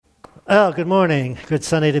Oh, good morning. Good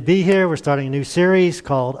Sunday to be here. We're starting a new series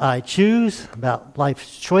called I Choose, about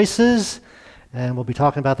life's choices, and we'll be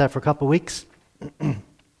talking about that for a couple weeks. And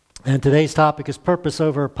today's topic is purpose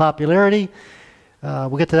over popularity.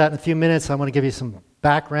 We'll get to that in a few minutes. I want to give you some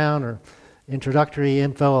background or introductory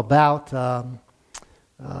info about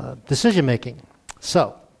decision making.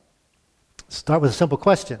 So, start with a simple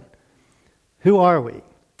question. Who are we?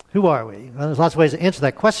 Who are we? Well, there's lots of ways to answer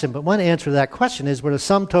that question, but one answer to that question is we're the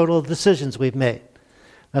sum total of decisions we've made.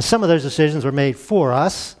 Now, some of those decisions were made for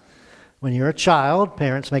us. When you're a child,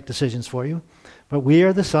 parents make decisions for you. But we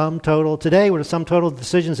are the sum total. Today, we're the sum total of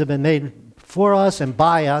decisions that have been made for us and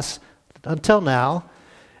by us until now.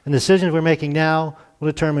 And the decisions we're making now will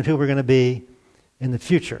determine who we're going to be in the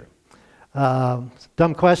future. Dumb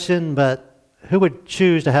question, but who would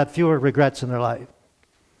choose to have fewer regrets in their life?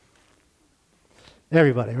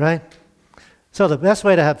 Everybody, right? So the best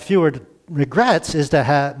way to have fewer regrets is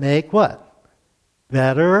to make what?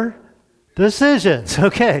 Better decisions.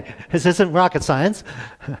 Okay, this isn't rocket science.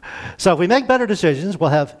 So if we make better decisions, we'll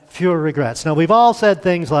have fewer regrets. Now, we've all said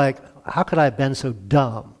things like, how could I have been so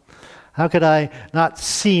dumb? How could I not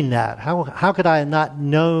seen that? How could I have not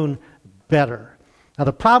known better? Now,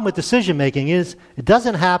 the problem with decision making is it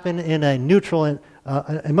doesn't happen in a neutral,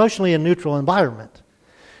 emotionally neutral environment.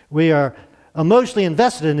 We are emotionally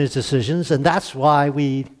invested in these decisions, and that's why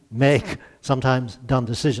we make sometimes dumb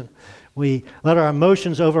decisions. We let our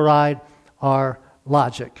emotions override our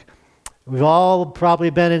logic. We've all probably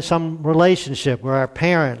been in some relationship where our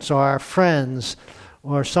parents or our friends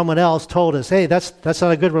or someone else told us, hey, that's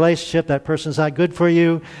not a good relationship, that person's not good for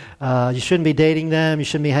you, you shouldn't be dating them, you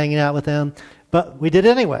shouldn't be hanging out with them. But we did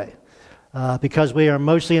anyway, because we are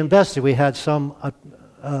emotionally invested. We had some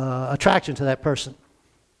attraction to that person.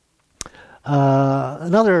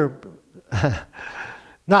 Another,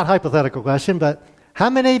 not hypothetical question, but how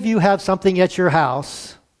many of you have something at your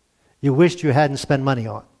house you wished you hadn't spent money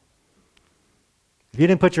on? If you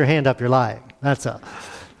didn't put your hand up, you're lying.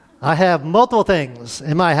 I have multiple things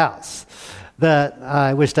in my house that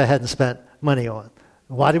I wished I hadn't spent money on.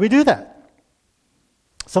 Why do we do that?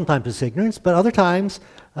 Sometimes it's ignorance, but other times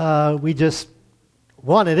we just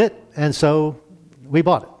wanted it, and so we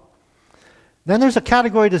bought it. Then there's a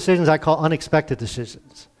category of decisions I call unexpected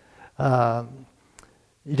decisions. You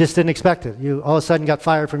just didn't expect it. You all of a sudden got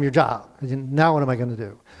fired from your job. Now what am I going to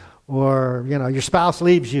do? Or your spouse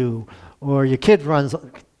leaves you, or your child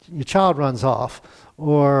runs off,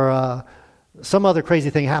 or some other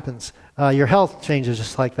crazy thing happens. Your health changes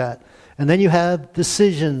just like that. And then you have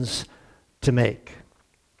decisions to make.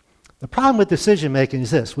 The problem with decision making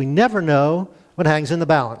is this: we never know what hangs in the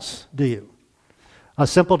balance, do you? A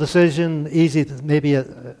simple decision, easy, maybe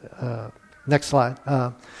next slide.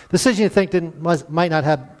 Decision you think might not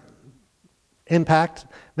have impact,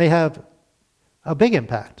 may have a big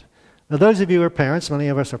impact. Now, those of you who are parents, many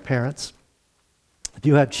of us are parents, if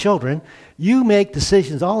you have children, you make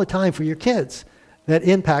decisions all the time for your kids that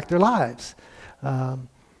impact their lives. I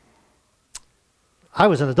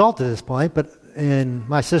was an adult at this point, but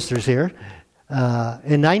my sister's here.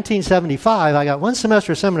 In 1975, I got one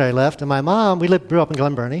semester of seminary left, and my mom, grew up in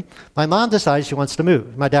Glen Burnie. My mom decided she wants to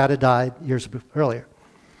move. My dad had died years earlier.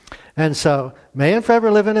 And so May and Fred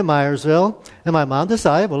were living in Myersville, and my mom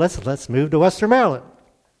decided, well, let's move to Western Maryland.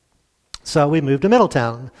 So we moved to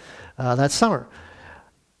Middletown that summer.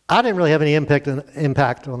 I didn't really have any impact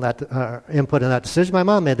on that, input in that decision. My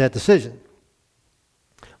mom made that decision.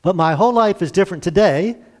 But my whole life is different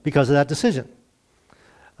today because of that decision.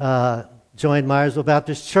 Joined Myersville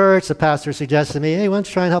Baptist Church. The pastor suggested to me, hey, why don't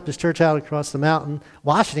you try and help this church out across the mountain?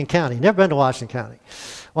 Washington County. Never been to Washington County.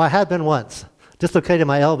 Well, I had been once. Dislocated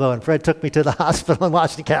my elbow, and Fred took me to the hospital in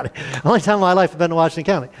Washington County. Only time in my life I've been to Washington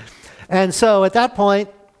County. And so at that point,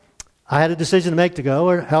 I had a decision to make to go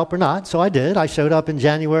or help or not, so I did. I showed up in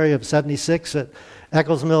January of 76 at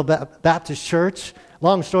Eccles Mill Baptist Church.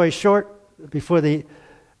 Long story short, before the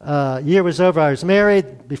year was over, I was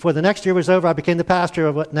married. Before the next year was over, I became the pastor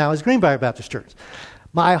of what now is Greenbrier Baptist Church.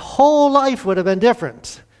 My whole life would have been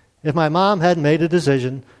different if my mom hadn't made a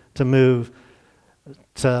decision to move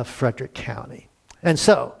to Frederick County. And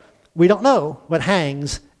so, we don't know what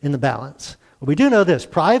hangs in the balance. But we do know this: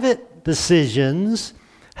 private decisions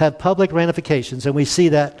have public ramifications, and we see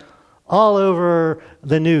that all over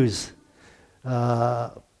the news.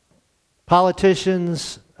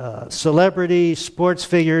 Politicians, celebrities, sports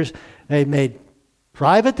figures, they made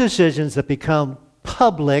private decisions that become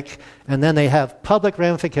public, and then they have public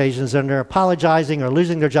ramifications, and they're apologizing or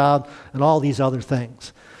losing their job and all these other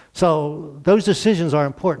things. So those decisions are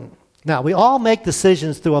important. Now, we all make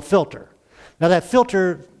decisions through a filter. Now, that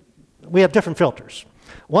filter, we have different filters.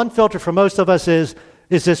 One filter for most of us is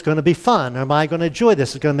this going to be fun? Am I going to enjoy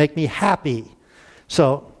this? Is it going to make me happy?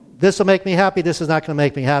 So this will make me happy. This is not going to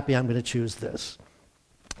make me happy. I'm going to choose this.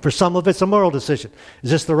 For some of it's a moral decision.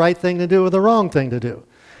 Is this the right thing to do or the wrong thing to do?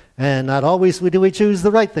 And not always do we choose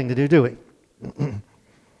the right thing to do we?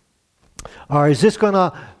 Or is this going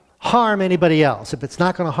to harm anybody else? If it's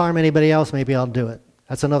not going to harm anybody else, maybe I'll do it.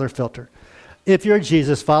 That's another filter. If you're a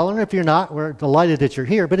Jesus follower, if you're not, we're delighted that you're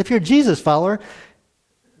here. But if you're a Jesus follower,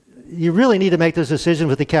 you really need to make this decision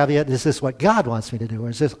with the caveat, is this what God wants me to do? Or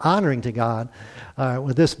is this honoring to God?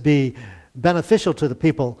 Would this be beneficial to the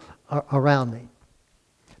people around me?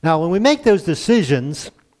 Now, when we make those decisions,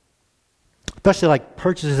 especially like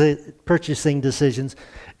purchasing decisions,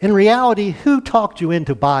 in reality, who talked you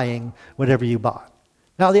into buying whatever you bought?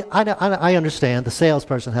 Now, I understand the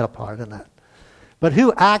salesperson had a part in that. But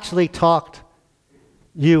who actually talked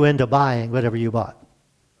you into buying whatever you bought?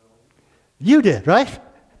 You did, right?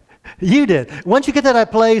 You did. Once you get to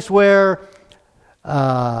that place where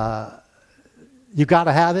you got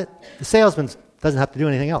to have it, the salesman doesn't have to do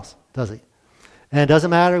anything else, does he? And it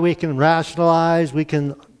doesn't matter. We can rationalize. We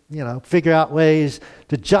can, figure out ways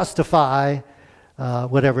to justify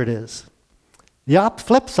whatever it is. The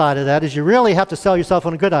flip side of that is you really have to sell yourself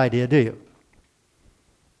on a good idea, do you?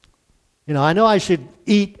 I know I should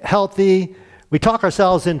eat healthy. We talk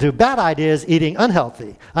ourselves into bad ideas eating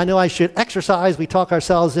unhealthy. I know I should exercise. We talk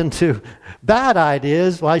ourselves into bad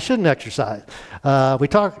ideas. Well, I shouldn't exercise.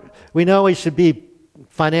 We know we should be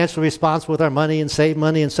financially responsible with our money and save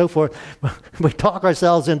money and so forth. We talk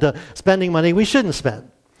ourselves into spending money we shouldn't spend.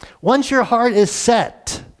 Once your heart is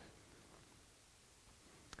set,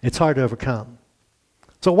 it's hard to overcome.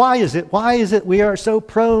 So why is it we are so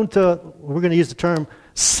prone to, we're going to use the term,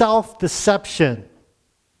 self-deception?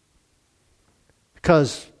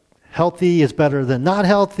 Because healthy is better than not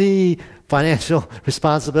healthy, financial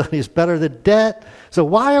responsibility is better than debt. So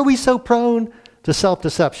why are we so prone to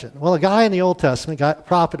self-deception? Well, a guy in the Old Testament, a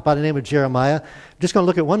prophet by the name of Jeremiah, I'm just going to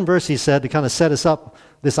look at one verse he said to kind of set us up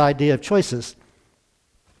this idea of choices.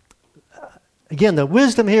 Again, the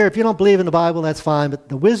wisdom here, if you don't believe in the Bible, that's fine, but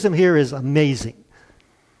the wisdom here is amazing.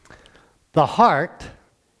 The heart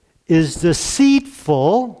is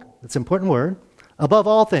deceitful, that's an important word, above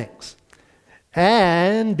all things,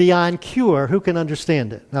 and beyond cure. Who can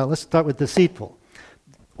understand it? Now, let's start with deceitful.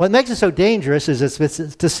 What makes it so dangerous is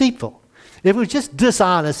it's deceitful. If it was just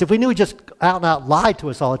dishonest, if we knew he just out and out lied to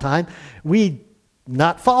us all the time, we'd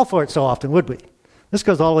not fall for it so often, would we? This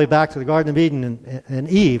goes all the way back to the Garden of Eden and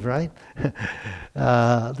Eve, right?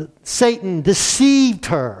 Satan deceived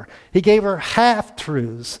her. He gave her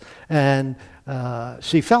half-truths, and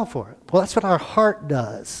she fell for it. Well, that's what our heart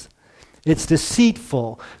does. It's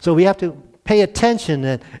deceitful. So we have to pay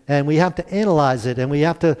attention, and we have to analyze it, and we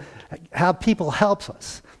have to have people help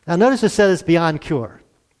us. Now, notice it says it's beyond cure.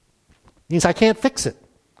 It means I can't fix it.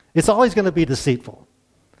 It's always going to be deceitful.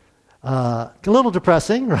 A little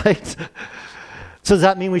depressing, right? So does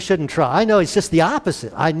that mean we shouldn't try? No, it's just the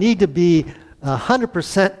opposite. I need to be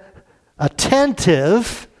 100%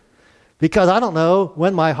 attentive because I don't know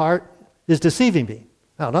when my heart is deceiving me.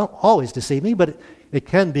 Now, don't always deceive me, but it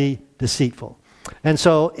can be deceitful. And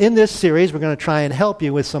so in this series, we're going to try and help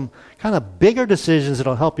you with some kind of bigger decisions that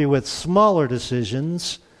will help you with smaller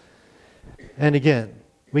decisions. And again,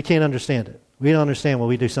 we can't understand it. We don't understand when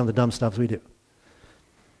we do some of the dumb stuff we do.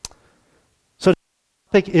 So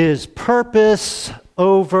the topic is purpose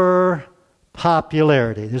over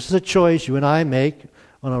popularity. This is a choice you and I make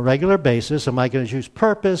on a regular basis. Am I going to choose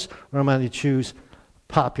purpose or am I going to choose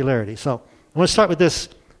popularity? So I want to start with this.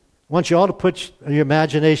 I want you all to put your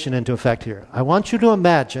imagination into effect here. I want you to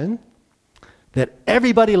imagine that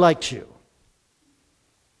everybody likes you.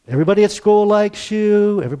 Everybody at school likes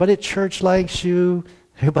you. Everybody at church likes you.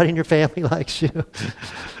 Everybody in your family likes you.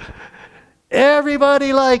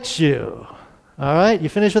 Everybody likes you. All right? You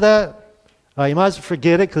finished with that? All right, you might as well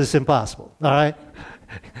forget it because it's impossible. All right?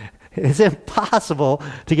 It's impossible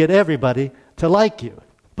to get everybody to like you.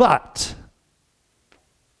 But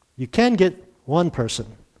you can get one person.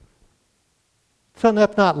 So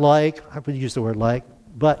not like, I would use the word like,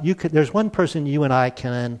 but there's one person you and I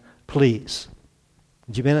can please.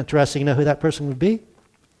 Would you be interested to know who that person would be?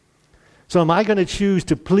 So am I going to choose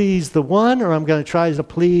to please the one or I'm going to try to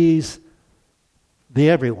please the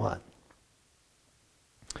everyone?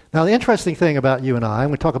 Now the interesting thing about you and I,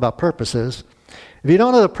 when we talk about purposes, if you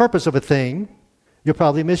don't know the purpose of a thing, you'll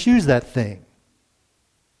probably misuse that thing.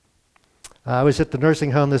 I was at the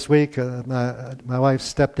nursing home this week, my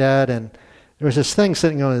wife's stepdad, and there was this thing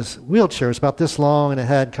sitting on his wheelchair. It was about this long, and it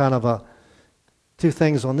had kind of a two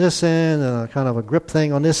things on this end and a kind of a grip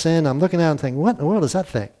thing on this end. I'm looking at it and thinking, what in the world is that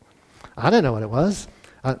thing? I didn't know what it was.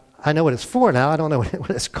 I know what it's for now. I don't know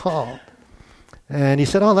what it's called. And he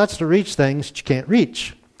said, oh, that's to reach things that you can't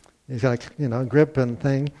reach. He's got a grip and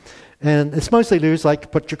thing. And it's mostly used like to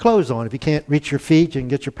put your clothes on. If you can't reach your feet, you can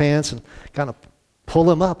get your pants and kind of pull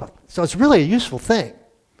them up. So it's really a useful thing.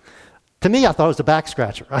 To me, I thought it was a back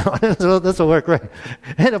scratcher. This will work great.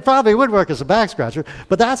 And it probably would work as a back scratcher,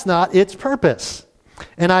 but that's not its purpose.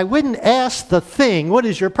 And I wouldn't ask the thing, what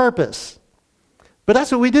is your purpose? But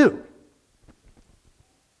that's what we do.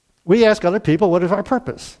 We ask other people, what is our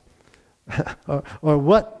purpose? or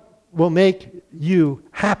what will make you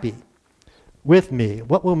happy with me?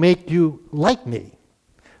 What will make you like me?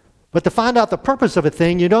 But to find out the purpose of a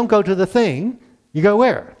thing, you don't go to the thing. You go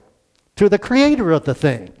where? To the creator of the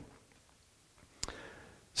thing.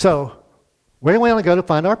 So, where do we want to go to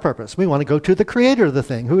find our purpose? We want to go to the creator of the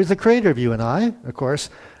thing. Who is the creator of you and I? Of course,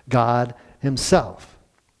 God himself.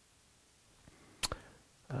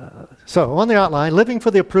 So, on the outline, living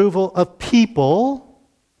for the approval of people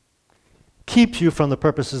keeps you from the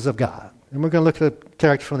purposes of God. And we're going to look at a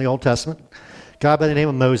character from the Old Testament, a guy by the name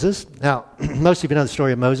of Moses. Now, most of you know the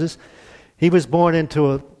story of Moses. He was born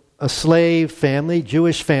into a slave family,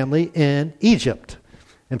 Jewish family in Egypt.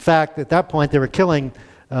 In fact, at that point, they were killing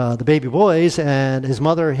the baby boys, and his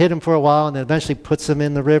mother hid him for a while and then eventually puts him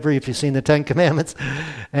in the river, if you've seen the Ten Commandments.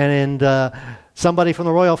 And somebody from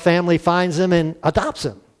the royal family finds him and adopts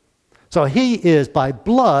him. So he is by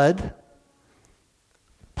blood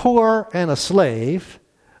poor and a slave,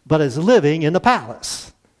 but is living in the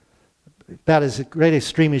palace. That is as great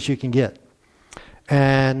extreme as you can get.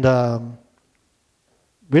 And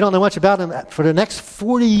we don't know much about him for the next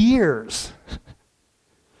 40 years.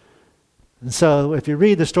 And so if you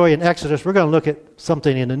read the story in Exodus, we're going to look at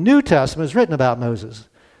something in the New Testament that's written about Moses,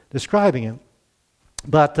 describing him.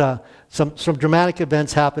 But some dramatic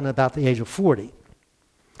events happened about the age of 40.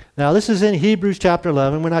 Now, this is in Hebrews chapter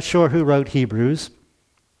 11. We're not sure who wrote Hebrews.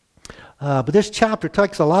 But this chapter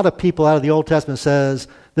takes a lot of people out of the Old Testament and says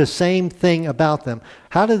the same thing about them.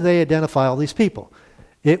 How did they identify all these people?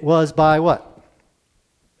 It was by what?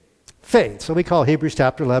 Faith. So we call Hebrews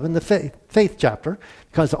chapter 11 the faith chapter,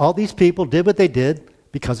 because all these people did what they did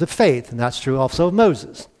because of faith, and that's true also of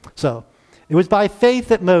Moses. So it was by faith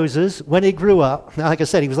that Moses, when he grew up, now like I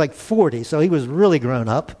said, he was like 40, so he was really grown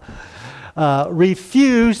up,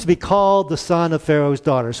 refused to be called the son of Pharaoh's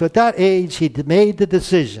daughter. So at that age, he made the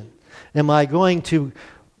decision, am I going to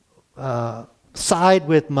side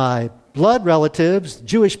with my blood relatives,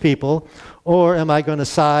 Jewish people, or am I going to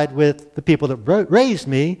side with the people that raised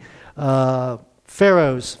me,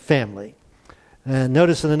 Pharaoh's family? And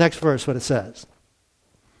notice in the next verse what it says.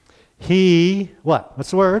 He, what? What's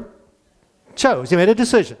the word? Chose. He made a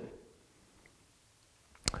decision.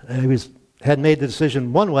 He had made the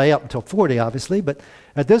decision one way up until 40, obviously, but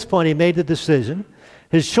at this point he made the decision.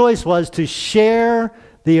 His choice was to share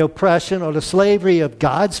the oppression or the slavery of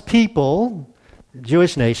God's people, the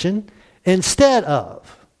Jewish nation, instead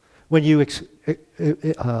of, when you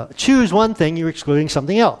choose one thing, you're excluding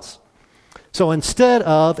something else. So instead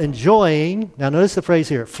of enjoying, now notice the phrase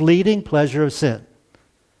here, fleeting pleasure of sin.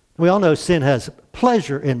 We all know sin has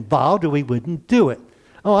pleasure involved or we wouldn't do it.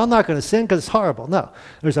 Oh, I'm not going to sin because it's horrible. No,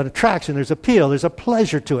 there's an attraction, there's appeal, there's a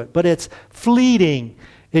pleasure to it, but it's fleeting,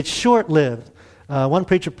 it's short-lived. One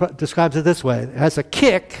preacher describes it this way, it has a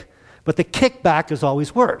kick, but the kickback is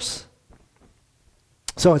always worse.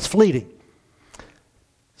 So it's fleeting.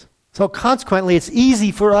 So consequently, it's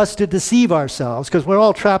easy for us to deceive ourselves because we're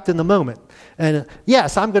all trapped in the moment. And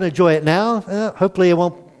yes, I'm going to enjoy it now. Hopefully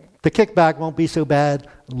the kickback won't be so bad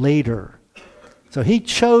later. So he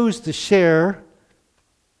chose to share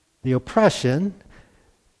the oppression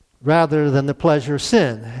rather than the pleasure of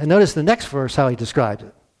sin. And notice the next verse how he described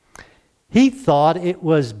it. He thought it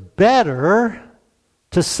was better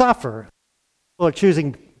to suffer. Or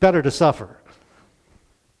choosing better to suffer.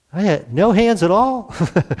 I had no hands at all.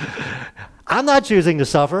 I'm not choosing to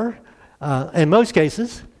suffer in most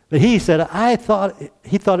cases. But he said,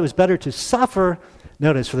 he thought it was better to suffer,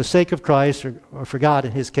 notice, for the sake of Christ, or for God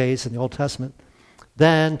in his case in the Old Testament,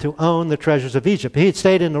 than to own the treasures of Egypt. If he had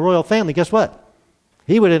stayed in the royal family, guess what?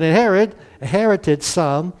 He would have inherited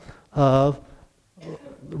some of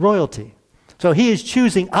royalty. So he is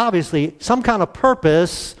choosing, obviously, some kind of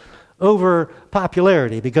purpose over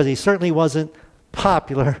popularity, because he certainly wasn't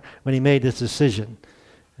popular when he made this decision.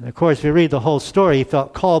 And of course, if you read the whole story, he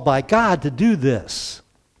felt called by God to do this.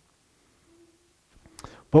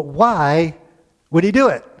 But why would he do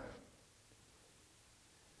it?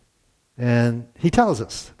 And he tells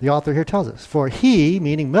us, the author here tells us, for he,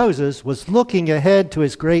 meaning Moses, was looking ahead to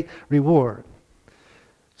his great reward.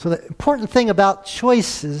 So the important thing about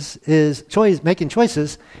making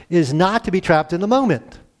choices is not to be trapped in the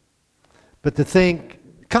moment, but to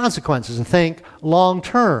think consequences and think long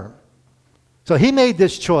term. So he made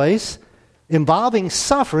this choice involving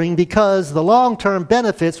suffering because the long-term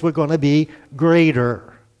benefits were going to be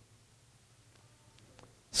greater.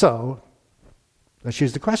 So let's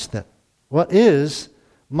use the question then. What is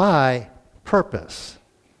my purpose?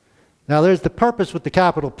 Now there's the purpose with the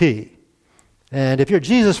capital P. And if you're a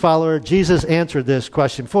Jesus follower, Jesus answered this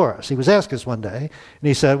question for us. He was asked us one day, and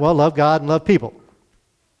he said, well, love God and love people.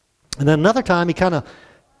 And then another time, he kind of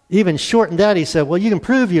even shortened that. He said, well, you can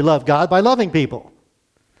prove you love God by loving people.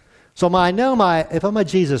 So if I'm a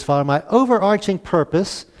Jesus follower, my overarching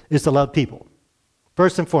purpose is to love people,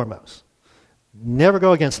 first and foremost. Never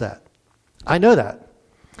go against that. I know that.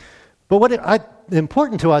 But what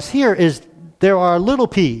important to us here is there are little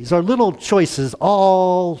P's, or little choices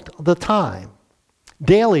all the time,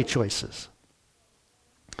 daily choices.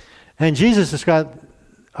 And Jesus described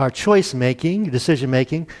our choice-making,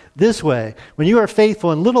 decision-making, this way. When you are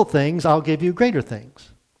faithful in little things, I'll give you greater things.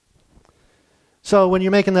 So when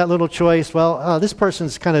you're making that little choice, well, this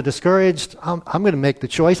person's kind of discouraged. I'm going to make the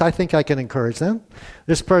choice. I think I can encourage them.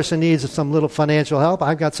 This person needs some little financial help.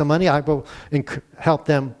 I've got some money. I will help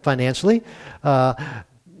them financially.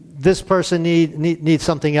 This person needs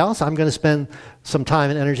something else. I'm going to spend some time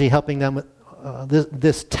and energy helping them with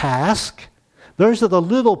this task. Those are the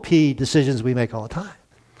little P decisions we make all the time.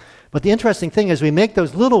 But the interesting thing is we make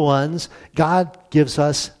those little ones, God gives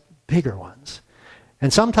us bigger ones.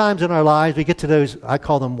 And sometimes in our lives we get to those, I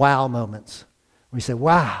call them wow moments. We say,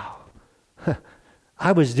 wow,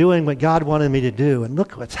 I was doing what God wanted me to do, and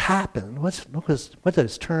look what's happened. Look what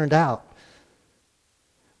has turned out.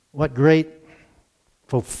 What great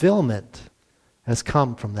fulfillment has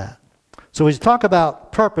come from that. So as we talk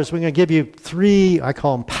about purpose, we're going to give you 3, I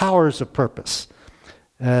call them powers of purpose,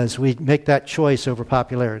 as we make that choice over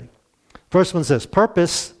popularity. First one's this: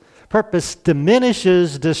 purpose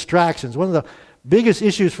diminishes distractions. One of the biggest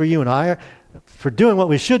issues for you and I for doing what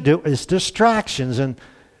we should do is distractions. And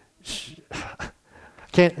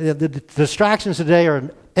the distractions today are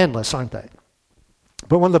endless, aren't they?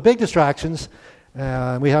 But one of the big distractions,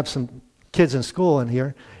 we have some kids in school in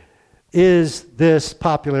here, is this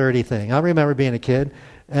popularity thing. I remember being a kid,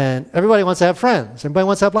 and everybody wants to have friends. Everybody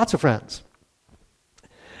wants to have lots of friends.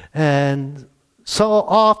 And so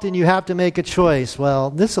often you have to make a choice. Well,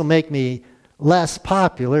 this will make me less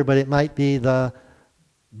popular, but it might be the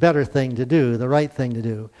better thing to do, the right thing to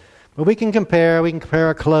do. But we can compare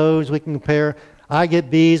our clothes, we can compare, I get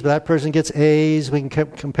B's, but that person gets A's, we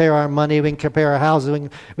can compare our money, we can compare our houses,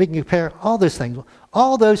 we can compare all those things.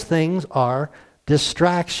 All those things are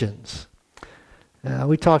distractions.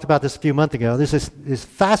 We talked about this a few months ago. There's this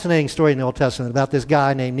fascinating story in the Old Testament about this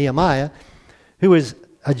guy named Nehemiah, who was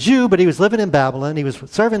a Jew, but he was living in Babylon. He was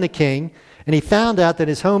serving the king, and he found out that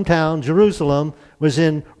his hometown, Jerusalem, was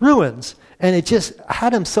in ruins. And it just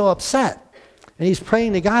had him so upset. And he's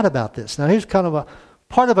praying to God about this. Now, here's kind of a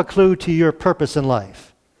part of a clue to your purpose in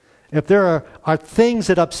life. If there are things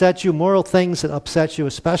that upset you, moral things that upset you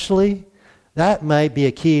especially, that might be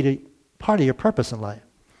a key to part of your purpose in life.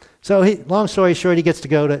 So, long story short, he gets to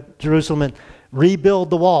go to Jerusalem and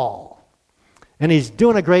rebuild the wall. And he's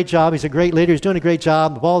doing a great job. He's a great leader. He's doing a great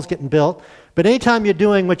job. The wall's getting built. But anytime you're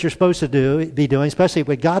doing what you're supposed to be doing, especially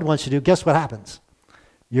what God wants you to do, guess what happens?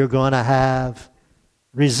 You're going to have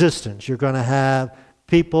resistance. You're going to have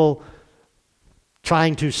people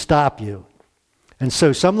trying to stop you. And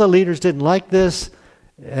so some of the leaders didn't like this.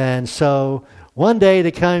 And so one day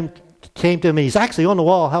they came to him. He's actually on the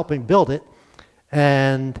wall helping build it.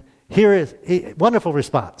 And here is a wonderful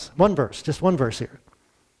response. One verse, just one verse here.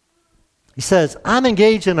 He says, I'm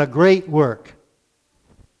engaged in a great work,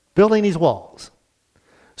 building these walls,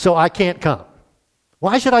 so I can't come.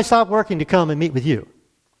 Why should I stop working to come and meet with you?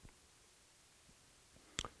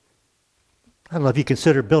 I don't know if you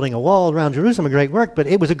consider building a wall around Jerusalem a great work, but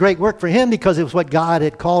it was a great work for him because it was what God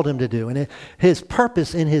had called him to do, and his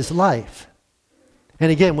purpose in his life. And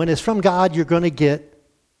again, when it's from God, you're going to get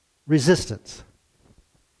resistance.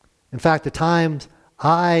 In fact, at times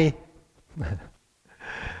I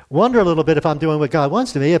wonder a little bit if I'm doing what God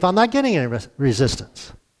wants to me, if I'm not getting any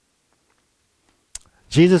resistance.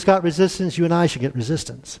 Jesus got resistance, you and I should get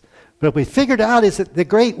resistance. But if we figured out is that the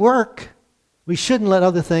great work, we shouldn't let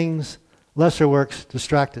other things, lesser works,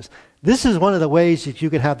 distract us. This is one of the ways that you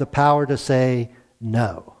can have the power to say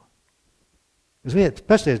no. Because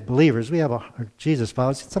especially as believers, we have our Jesus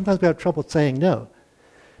followers. Sometimes we have trouble saying no.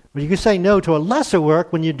 But you can say no to a lesser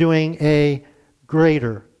work when you're doing a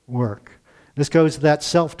greater work. This goes to that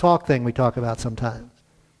self-talk thing we talk about sometimes.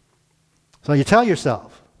 So you tell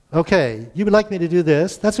yourself, okay, you would like me to do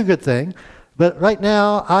this. That's a good thing. But right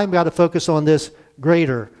now, I've got to focus on this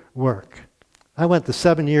greater work. I went to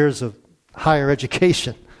 7 years of higher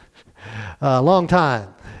education, a long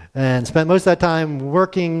time, and spent most of that time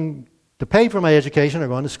working to pay for my education or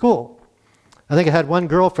going to school. I think I had one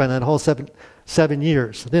girlfriend in that whole seven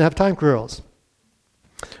years. I didn't have time for girls.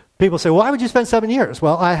 People say, why would you spend 7 years?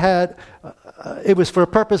 Well, it was for a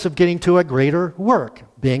purpose of getting to a greater work,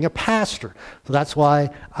 being a pastor. So that's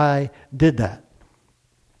why I did that.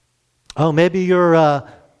 Oh, maybe you're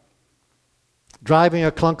driving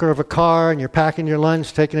a clunker of a car and you're packing your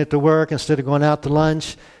lunch, taking it to work instead of going out to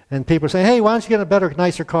lunch. And people are saying, hey, why don't you get a better,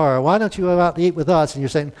 nicer car? Why don't you go out to eat with us? And you're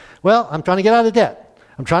saying, well, I'm trying to get out of debt.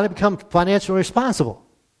 I'm trying to become financially responsible.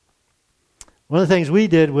 One of the things we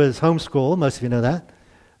did was homeschool. Most of you know that.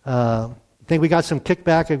 I think we got some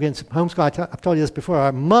kickback against homeschool. I've told you this before.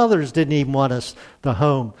 Our mothers didn't even want us to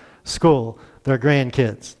homeschool their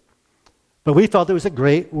grandkids. But we felt it was a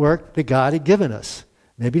great work that God had given us.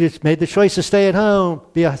 Maybe you just made the choice to stay at home,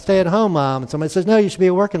 be a stay-at-home mom. And somebody says, no, you should be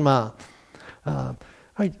a working mom.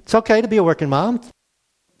 It's okay to be a working mom.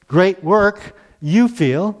 Great work. You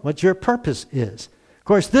feel what your purpose is. Of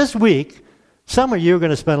course, this week, some of you are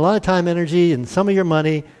going to spend a lot of time, energy, and some of your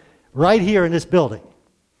money right here in this building.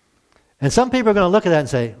 And some people are going to look at that and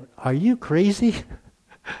say, are you crazy?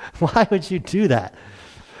 Why would you do that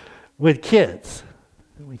with kids?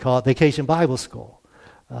 We call it Vacation Bible School.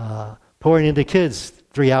 Pouring into kids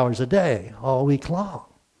 3 hours a day, all week long.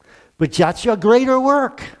 But that's your greater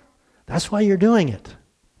work. That's why you're doing it.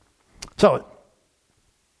 So,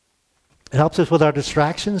 it helps us with our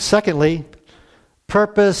distractions. Secondly,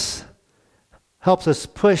 purpose helps us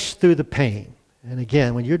push through the pain. And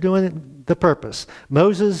again, when you're doing the purpose,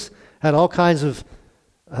 Moses had all kinds of...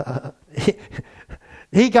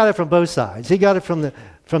 he got it from both sides. He got it from the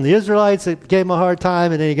Israelites that gave him a hard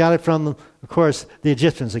time, and then he got it from, of course, the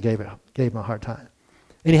Egyptians that gave him a hard time.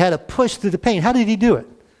 And he had to push through the pain. How did he do it?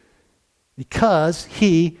 Because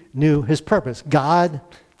he knew his purpose. God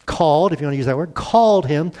called, if you want to use that word, called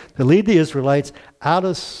him to lead the Israelites out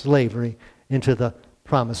of slavery into the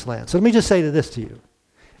promised land. So let me just say this to you.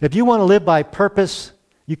 If you want to live by purpose,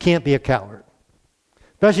 you can't be a coward.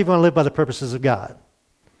 Especially if you want to live by the purposes of God.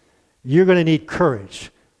 You're going to need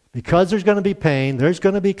courage. Because there's going to be pain, there's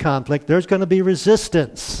going to be conflict, there's going to be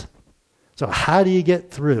resistance. So how do you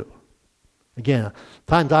get through? Again,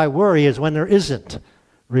 times I worry is when there isn't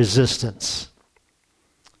resistance.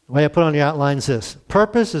 The way I put on the outline is this.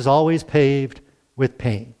 Purpose is always paved with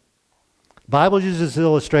pain. The Bible uses this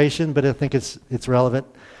illustration, but I think it's relevant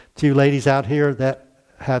to you ladies out here that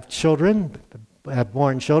have children, have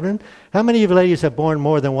born children. How many of you ladies have born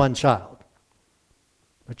more than one child?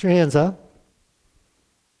 Put your hands up.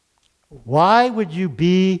 Why would you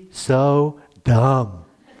be so dumb?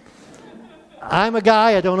 I'm a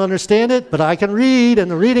guy, I don't understand it, but I can read,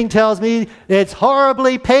 and the reading tells me it's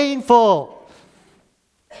horribly painful.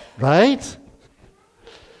 Right?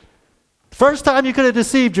 First time you could have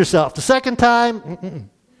deceived yourself. The second time,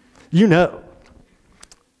 you know.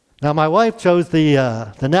 Now my wife chose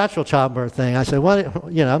the natural childbirth thing. I said,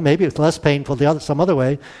 well, maybe it's less painful some other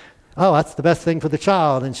way. Oh, that's the best thing for the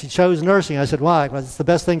child. And she chose nursing. I said, why? Because it's the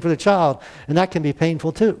best thing for the child. And that can be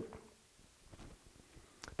painful too.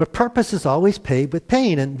 But purpose is always paved with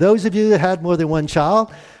pain. And those of you that had more than one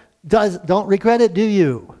child, don't regret it, do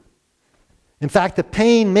you? In fact, the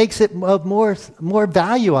pain makes it of more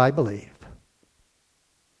value, I believe.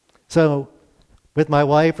 So, with my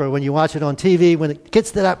wife, or when you watch it on TV, when it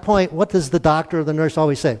gets to that point, what does the doctor or the nurse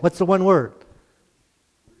always say? What's the one word?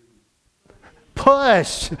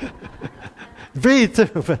 Push. Breathe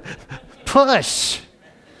through. Push.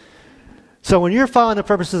 So when you're following the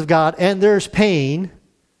purposes of God and there's pain,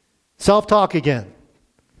 self-talk again.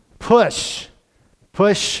 Push.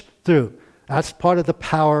 Push through. That's part of the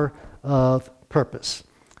power of purpose.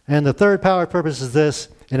 And the third power of purpose is this.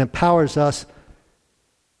 It empowers us,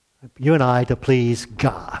 you and I, to please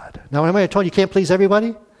God. Now, remember I told you can't please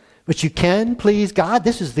everybody? But you can please God.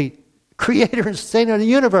 This is the creator and sustainer of the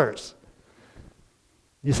universe.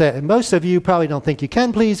 You say, and most of you probably don't think you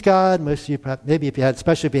can please God. Most of you, maybe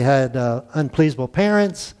especially if you had unpleasable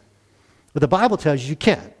parents. But the Bible tells you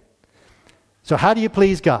can. So how do you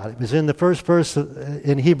please God? It was in the first verse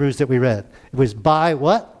in Hebrews that we read. It was by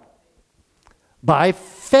what? By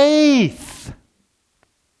faith.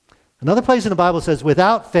 Another place in the Bible says,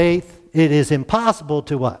 without faith, it is impossible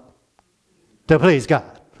to what? To please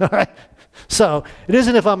God. All right? So it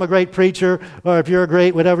isn't if I'm a great preacher or if you're a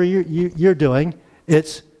great whatever you're doing.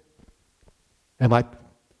 It's, am I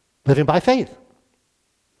living by faith?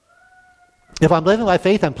 If I'm living by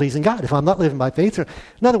faith, I'm pleasing God. If I'm not living by faith,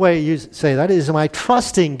 another way you say that is, am I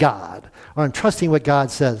trusting God? Or I'm trusting what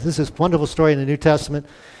God says? This is a wonderful story in the New Testament.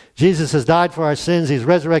 Jesus has died for our sins. He's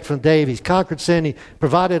resurrected from the grave. He's conquered sin. He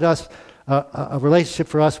provided us a relationship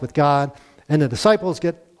for us with God. And the disciples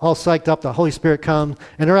get all psyched up. The Holy Spirit comes,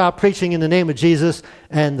 and they're out preaching in the name of Jesus.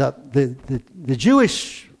 And the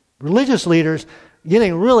Jewish religious leaders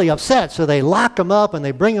getting really upset, so they lock him up and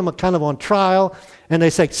they bring him kind of on trial, and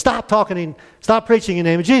they say, stop preaching in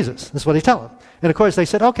the name of Jesus. That's what they tell him. And of course they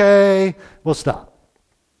said, okay, we'll stop.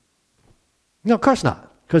 No, of course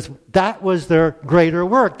not, because that was their greater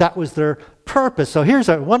work. That was their purpose. So here's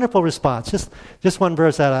a wonderful response. Just one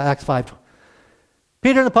verse out of Acts 5.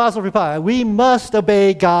 Peter and the apostle replied, we must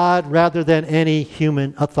obey God rather than any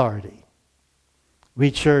human authority.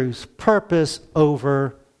 We choose purpose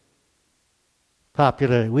over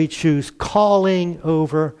popularity. We choose calling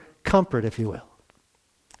over comfort, if you will.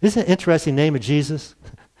 Isn't it an interesting name of Jesus?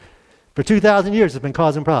 For 2,000 years it's been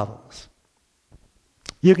causing problems.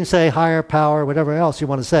 You can say higher power, whatever else you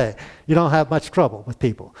want to say. You don't have much trouble with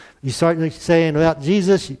people. You start saying about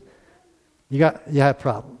Jesus, you have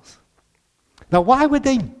problems. Now, why would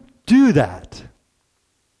they do that?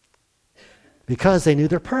 Because they knew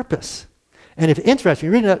their purpose. And if interesting,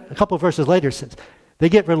 you read a couple of verses later, since they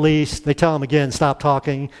get released, they tell them again, stop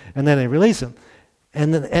talking, and then they release them.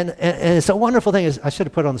 And it's a wonderful thing. I should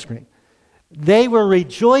have put it on the screen. They were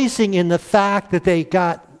rejoicing in the fact that they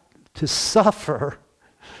got to suffer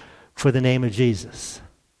for the name of Jesus.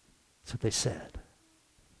 That's what they said.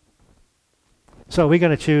 So we're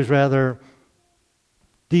going to choose rather,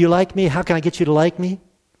 do you like me? How can I get you to like me?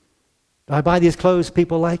 Do I buy these clothes,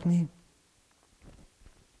 people like me?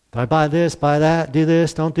 Do I buy this, buy that, do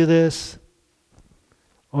this, don't do this?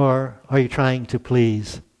 Or are you trying to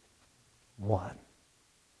please one?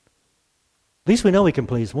 At least we know we can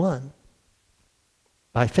please one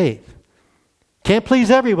by faith. Can't please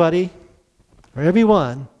everybody or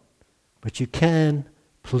everyone, but you can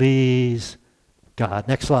please God.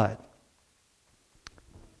 Next slide.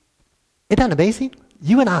 Isn't that amazing?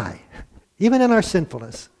 You and I, even in our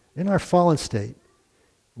sinfulness, in our fallen state,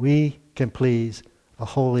 we can please a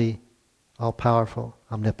holy, all-powerful,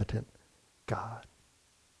 omnipotent God.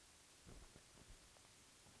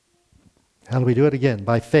 How do we do it? Again,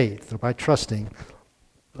 by faith or by trusting.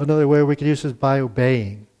 Another way we can use is by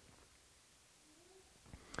obeying.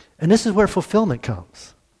 And this is where fulfillment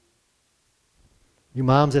comes. You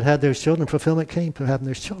moms that had those children, fulfillment came from having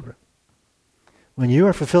those children. When you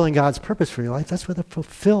are fulfilling God's purpose for your life, that's where the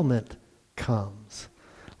fulfillment comes.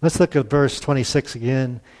 Let's look at verse 26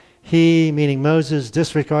 again. He, meaning Moses,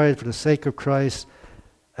 disregarded for the sake of Christ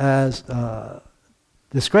as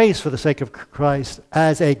disgrace for the sake of Christ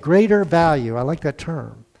as a greater value, I like that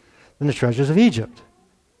term, than the treasures of Egypt.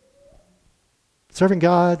 Serving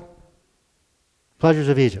God, pleasures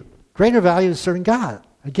of Egypt. Greater value is serving God.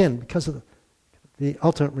 Again, because of the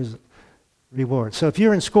ultimate reward. So if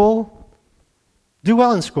you're in school, do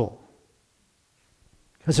well in school.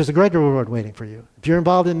 Because there's a greater reward waiting for you. If you're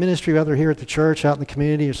involved in ministry, whether here at the church, out in the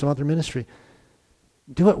community, or some other ministry,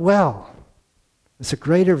 do it well. It's a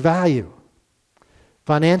greater value.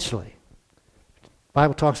 Financially, the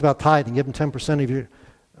Bible talks about tithing. Give them 10%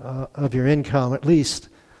 of your income, at least,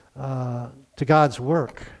 to God's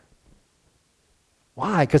work.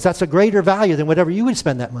 Why? Because that's a greater value than whatever you would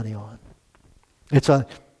spend that money on. It's a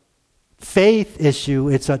faith issue.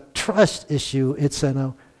 It's a trust issue. It's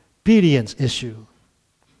an obedience issue.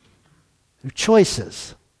 They're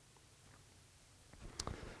choices.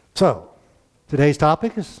 So, today's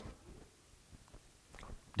topic is,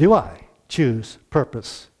 do I choose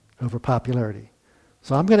purpose over popularity?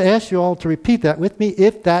 So I'm going to ask you all to repeat that with me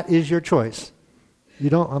if that is your choice.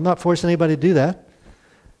 I'm not forcing anybody to do that.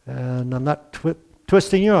 And I'm not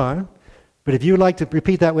twisting your arm. But if you would like to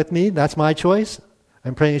repeat that with me, that's my choice.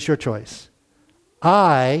 I'm praying it's your choice.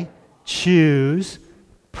 I choose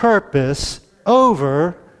purpose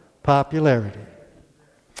over popularity.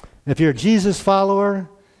 If you're a Jesus follower,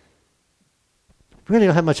 we really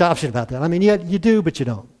don't have much option about that. I mean, you do, but you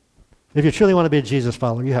don't. If you truly want to be a Jesus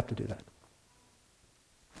follower, you have to do that.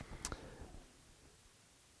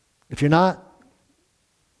 If you're not,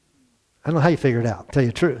 I don't know how you figure it out, to tell you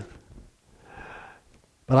the truth.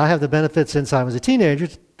 But I have the benefit since I was a teenager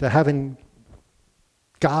to having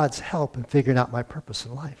God's help in figuring out my purpose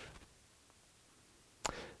in life.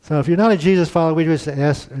 So if you're not a Jesus follower, we just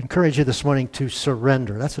encourage you this morning to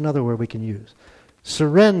surrender. That's another word we can use.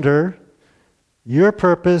 Surrender your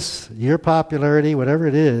purpose, your popularity, whatever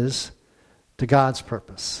it is, to God's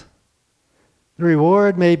purpose. The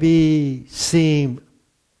reward may seem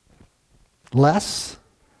less,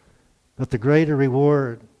 but the greater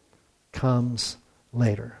reward comes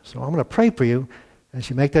later. So I'm going to pray for you as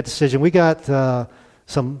you make that decision. We got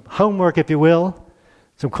some homework, if you will,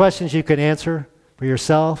 some questions you can answer for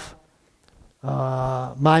yourself.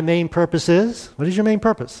 My main purpose is, what is your main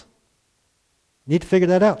purpose? You need to figure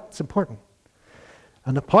that out. It's important.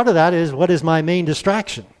 And a part of that is, what is my main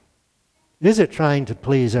distraction? Is it trying to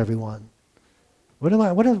please everyone? What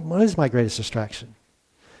is my greatest distraction?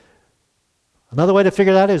 Another way to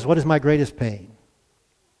figure that is, what is my greatest pain?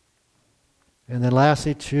 And then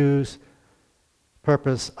lastly, choose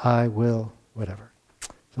purpose, I will, whatever.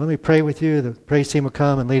 So let me pray with you. The praise team will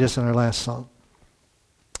come and lead us in our last song.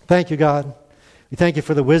 Thank you, God. We thank you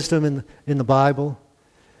for the wisdom in the Bible.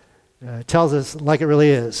 It tells us like it really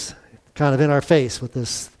is, kind of in our face with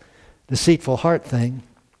this deceitful heart thing.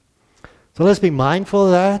 So let's be mindful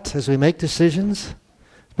of that as we make decisions,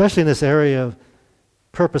 especially in this area of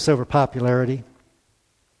purpose over popularity.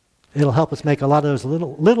 It'll help us make a lot of those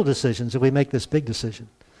little decisions if we make this big decision.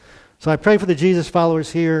 So I pray for the Jesus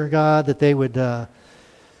followers here, God, that they would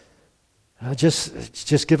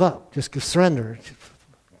just give up, just surrender.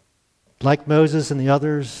 Like Moses and the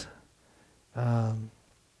others,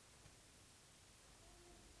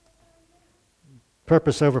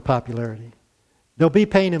 purpose over popularity. There'll be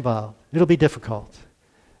pain involved. It'll be difficult.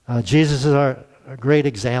 Jesus is our great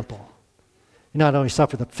example. He not only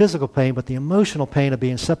suffered the physical pain, but the emotional pain of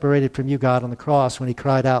being separated from you, God, on the cross when he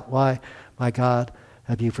cried out, "Why, my God,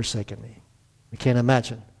 have you forsaken me?" We can't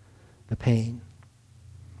imagine the pain.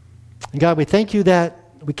 And God, we thank you that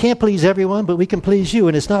we can't please everyone, but we can please you.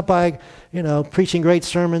 And it's not by, preaching great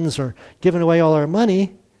sermons or giving away all our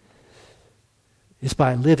money. It's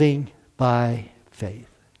by living by faith.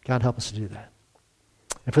 God, help us to do that.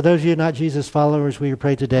 And for those of you not Jesus followers, we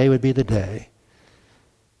pray today would be the day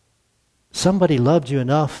somebody loved you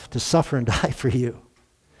enough to suffer and die for you.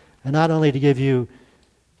 And not only to give you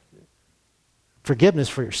forgiveness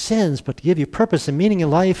for your sins, but to give you purpose and meaning in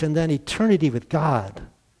life and then eternity with God.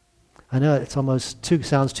 I know it's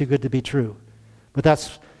sounds too good to be true, but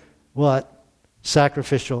that's what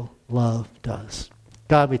sacrificial love does.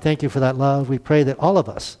 God, we thank you for that love. We pray that all of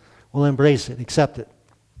us will embrace it, accept it,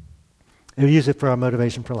 and use it for our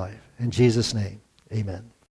motivation for life. In Jesus' name, amen.